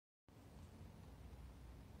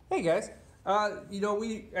Hey guys,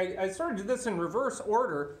 I sort of did this in reverse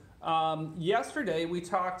order. Yesterday we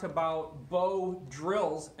talked about bow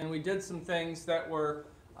drills, and we did some things that were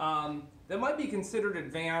that might be considered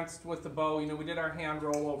advanced with the bow. You know, we did our hand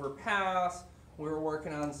roll over pass. We were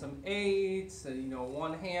working on some eights, and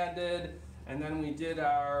one-handed, and then we did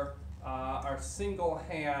our single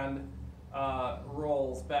hand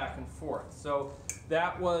rolls back and forth. So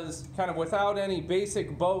that was kind of without any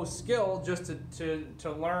basic bow skill, just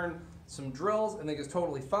to learn some drills. I think it's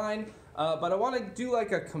totally fine. But I want to do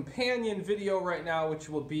like a companion video right now, which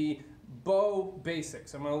will be bow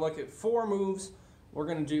basics. I'm going to look at 4 moves. We're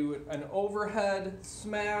going to do an overhead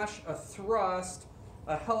smash, a thrust,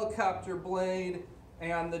 a helicopter blade,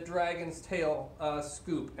 and the dragon's tail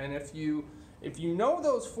scoop. And if you know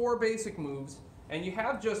those 4 basic moves, and you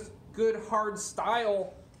have just good hard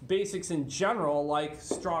style basics in general, like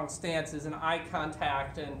strong stances and eye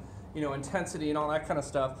contact and intensity and all that kind of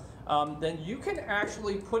stuff, then you can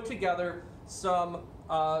actually put together some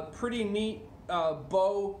pretty neat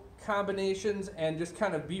bow combinations and just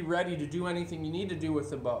kind of be ready to do anything you need to do with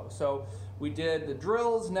the bow. So we did the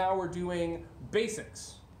drills, now we're doing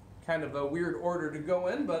basics. Kind of a weird order to go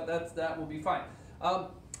in, but that will be fine.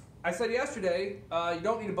 I said yesterday you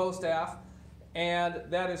don't need a bow staff, and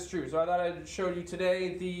that is true. So I thought I'd show you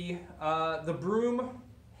today the broom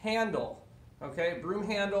handle. Okay, broom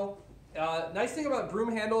handle. Nice thing about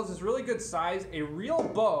broom handle is it's really good size. A real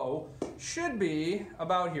bow should be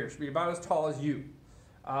about here. Should be about as tall as you.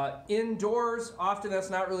 Indoors, often that's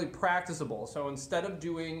not really practicable. So instead of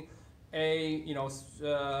doing a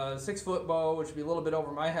 6-foot bow, which would be a little bit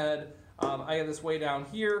over my head, I have this way down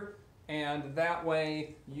here. And that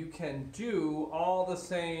way you can do all the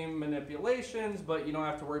same manipulations, but you don't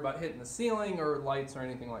have to worry about hitting the ceiling or lights or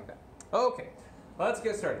anything like that. Okay, let's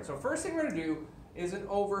get started. So first thing we're going to do is an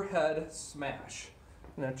overhead smash.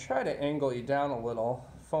 I'm going to try to angle you down a little.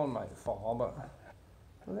 Phone might fall, but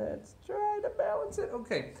let's try to balance it.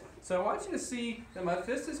 Okay, so I want you to see that my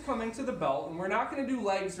fist is coming to the belt, and we're not going to do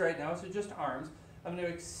legs right now, so just arms. I'm going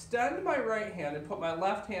to extend my right hand and put my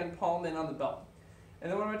left hand palm in on the belt. And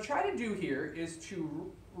then what I'm going to try to do here is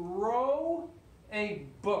to row a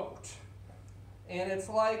boat. And it's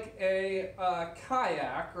like a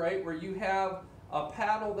kayak, right, where you have a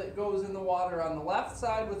paddle that goes in the water on the left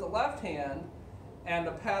side with the left hand, and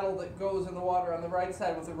a paddle that goes in the water on the right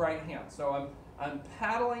side with the right hand. So I'm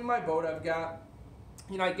paddling my boat. I've got,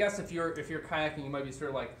 I guess if you're kayaking, you might be sort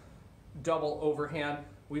of like double overhand.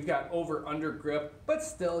 We've got over-under grip, but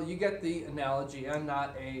still, you get the analogy. I'm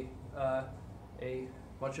not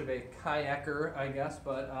much of a kayaker, I guess,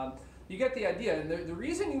 but you get the idea. And the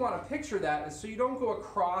reason you want to picture that is so you don't go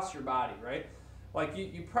across your body, right? Like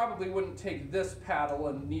you probably wouldn't take this paddle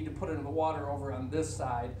and need to put it in the water over on this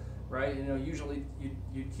side, right? Usually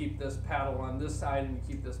you keep this paddle on this side and you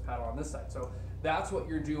keep this paddle on this side. So that's what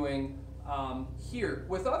you're doing here.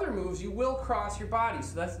 With other moves, you will cross your body.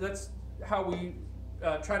 So that's how we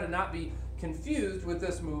try to not be confused with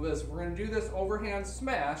this move. Is we're going to do this overhand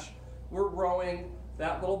smash. We're rowing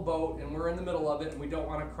that little boat, and we're in the middle of it, and we don't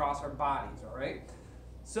want to cross our bodies, all right?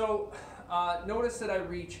 So notice that I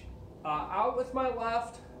reach out with my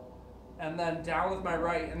left and then down with my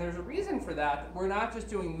right, and there's a reason for that. We're not just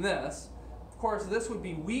doing this. Of course, this would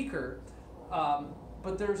be weaker,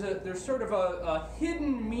 but there's sort of a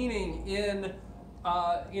hidden meaning in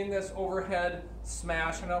this overhead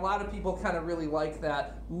smash, and a lot of people kind of really like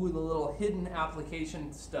that, the little hidden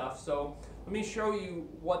application stuff. So let me show you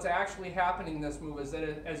what's actually happening in this move. Is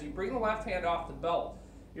that as you bring the left hand off the belt,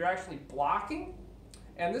 you're actually blocking,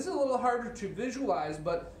 and this is a little harder to visualize,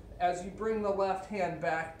 but as you bring the left hand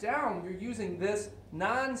back down, you're using this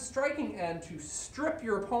non-striking end to strip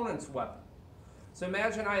your opponent's weapon. So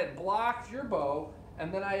imagine I had blocked your bow,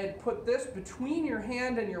 and then I had put this between your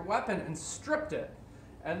hand and your weapon and stripped it.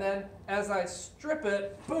 And then as I strip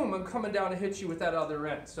it, boom, I'm coming down to hit you with that other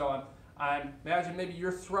end. So I'm imagine maybe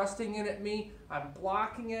you're thrusting in at me, I'm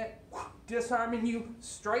blocking it, disarming you,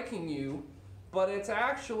 striking you, but it's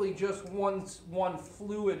actually just one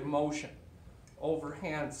fluid motion.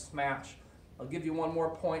 Overhand smash. I'll give you one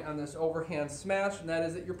more point on this overhand smash, and that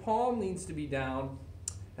is that your palm needs to be down.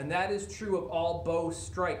 And that is true of all bow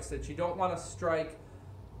strikes, that you don't want to strike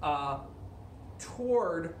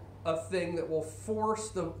toward a thing that will force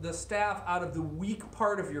the staff out of the weak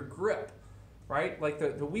part of your grip, right? Like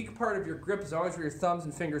the weak part of your grip is always where your thumbs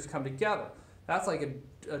and fingers come together. That's like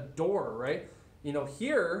a door, right?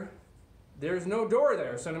 Here, there's no door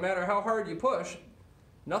there, so no matter how hard you push,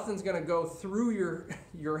 nothing's going to go through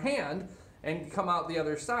your hand and come out the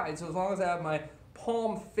other side. So as long as I have my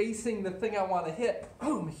palm facing the thing I want to hit,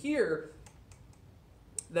 boom, here,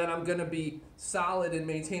 that I'm going to be solid in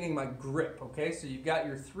maintaining my grip, okay? So you've got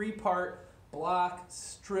your three-part block,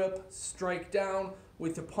 strip, strike down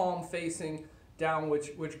with the palm facing down,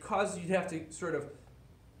 which causes you to have to sort of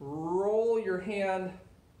roll your hand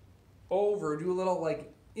over, do a little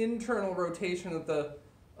like internal rotation of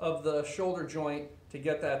the shoulder joint to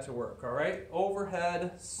get that to work, all right?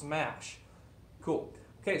 Overhead smash. Cool.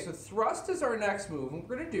 Okay, so thrust is our next move. What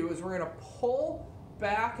we're going to do is we're going to pull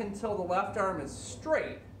back until the left arm is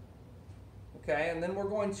straight, okay? And then we're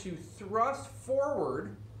going to thrust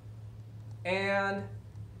forward and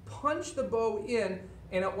punch the bow in.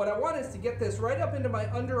 And what I want is to get this right up into my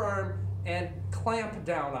underarm and clamp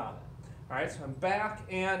down on it. All right, so I'm back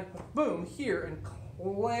and boom, here, and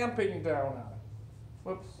clamping down on it.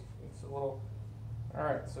 Whoops, it's a little, all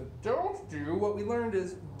right, so don't do, what we learned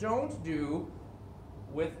is don't do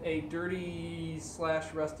with a dirty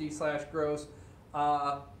slash rusty slash gross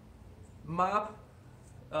mop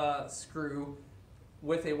screw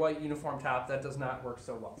with a white uniform top. That does not work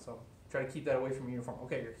so well, so try to keep that away from your uniform.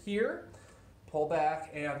 Okay, you're here, pull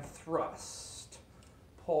back and thrust.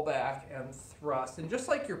 Pull back and thrust. And just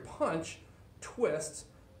like your punch twists,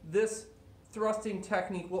 this thrusting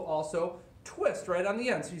technique will also twist right on the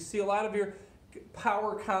end. So you see a lot of your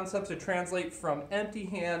power concepts that translate from empty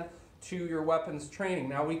hand to your weapons training.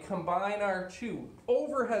 Now we combine our two: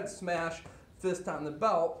 overhead smash, fist on the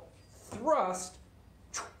belt, thrust,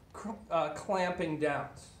 clamping down.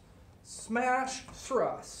 Smash,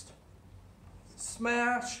 thrust.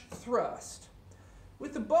 Smash, thrust.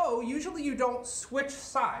 With the bow, usually you don't switch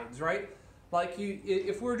sides, right? Like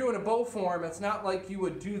if we were doing a bow form, it's not like you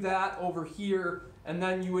would do that over here and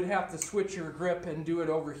then you would have to switch your grip and do it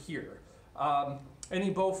over here. Any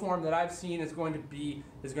bow form that I've seen is going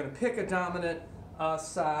to pick a dominant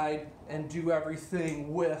side and do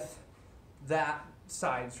everything with that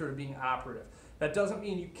side sort of being operative. That doesn't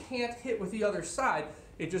mean you can't hit with the other side.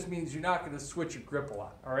 It just means you're not going to switch your grip a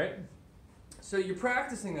lot, all right? So you're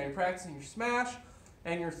practicing that. You're practicing your smash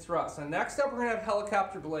and your thrust. And next up, we're going to have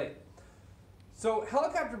helicopter blade. So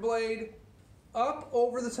helicopter blade up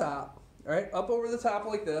over the top, all right? Up over the top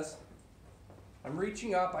like this. I'm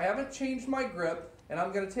reaching up. I haven't changed my grip, and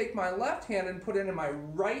I'm going to take my left hand and put it in my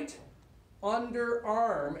right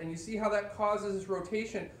underarm, and you see how that causes this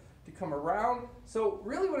rotation to come around. So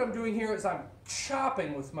really what I'm doing here is I'm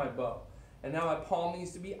chopping with my bow. And now my palm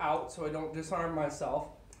needs to be out so I don't disarm myself.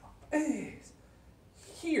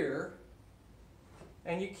 Here,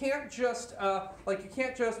 and you can't just go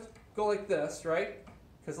like this, right?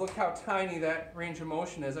 Because look how tiny that range of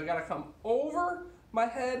motion is. I got to come over my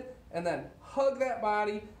head and then hug that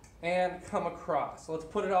body and come across. So let's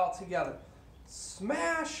put it all together.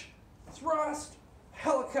 Smash, thrust,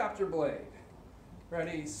 helicopter blade.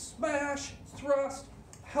 Ready? Smash, thrust,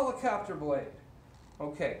 helicopter blade.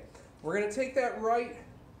 Okay, we're going to take that right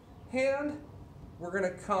hand, we're going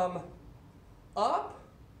to come up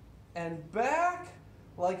and back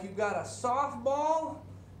like you've got a softball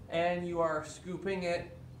and you are scooping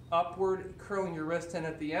it upward, curling your wrist in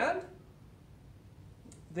at the end.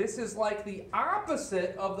 This is like the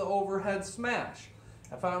opposite of the overhead smash.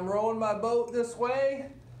 If I'm rowing my boat this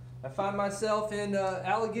way, I find myself in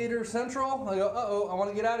Alligator Central. I go, uh-oh, I want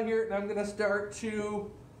to get out of here, and I'm going to start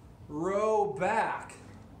to row back,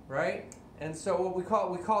 right? And so what we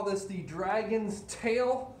call this the dragon's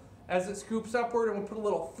tail as it scoops upward, and we put a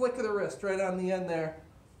little flick of the wrist right on the end there.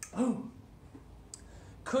 Boom.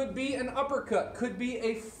 Could be an uppercut, could be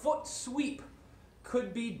a foot sweep,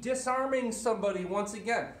 could be disarming somebody once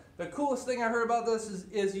again. The coolest thing I heard about this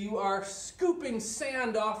is you are scooping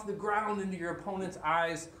sand off the ground into your opponent's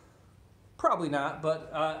eyes. Probably not,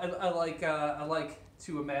 but I like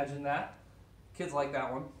to imagine that. Kids like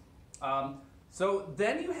that one. So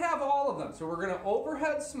then you have all of them. So we're going to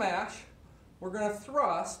overhead smash, we're going to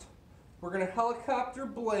thrust, we're going to helicopter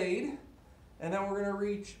blade, and then we're going to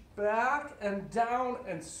reach back and down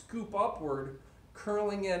and scoop upward,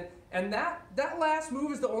 curling in. And that last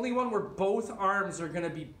move is the only one where both arms are going to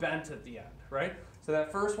be bent at the end, right? So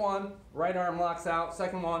that first one, right arm locks out.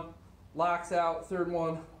 Second one, locks out. Third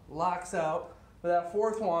one, locks out. But that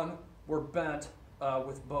fourth one, we're bent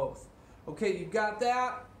with both. Okay, you've got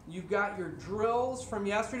that. You've got your drills from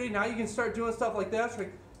yesterday. Now you can start doing stuff like this,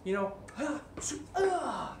 like, you know,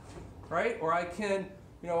 right? Or I can,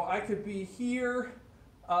 you know, I could be here.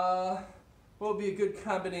 What would be a good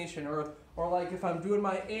combination? Or like if I'm doing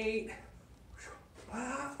my 8,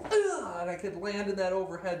 and I could land in that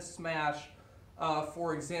overhead smash,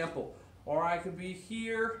 for example. Or I could be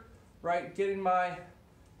here, right, getting my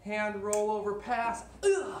hand roll over pass,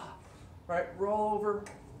 right, roll over,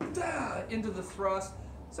 into the thrust.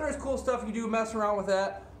 So there's cool stuff you do messing around with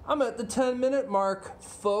that. I'm at the 10-minute mark,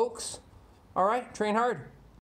 folks. All right, train hard.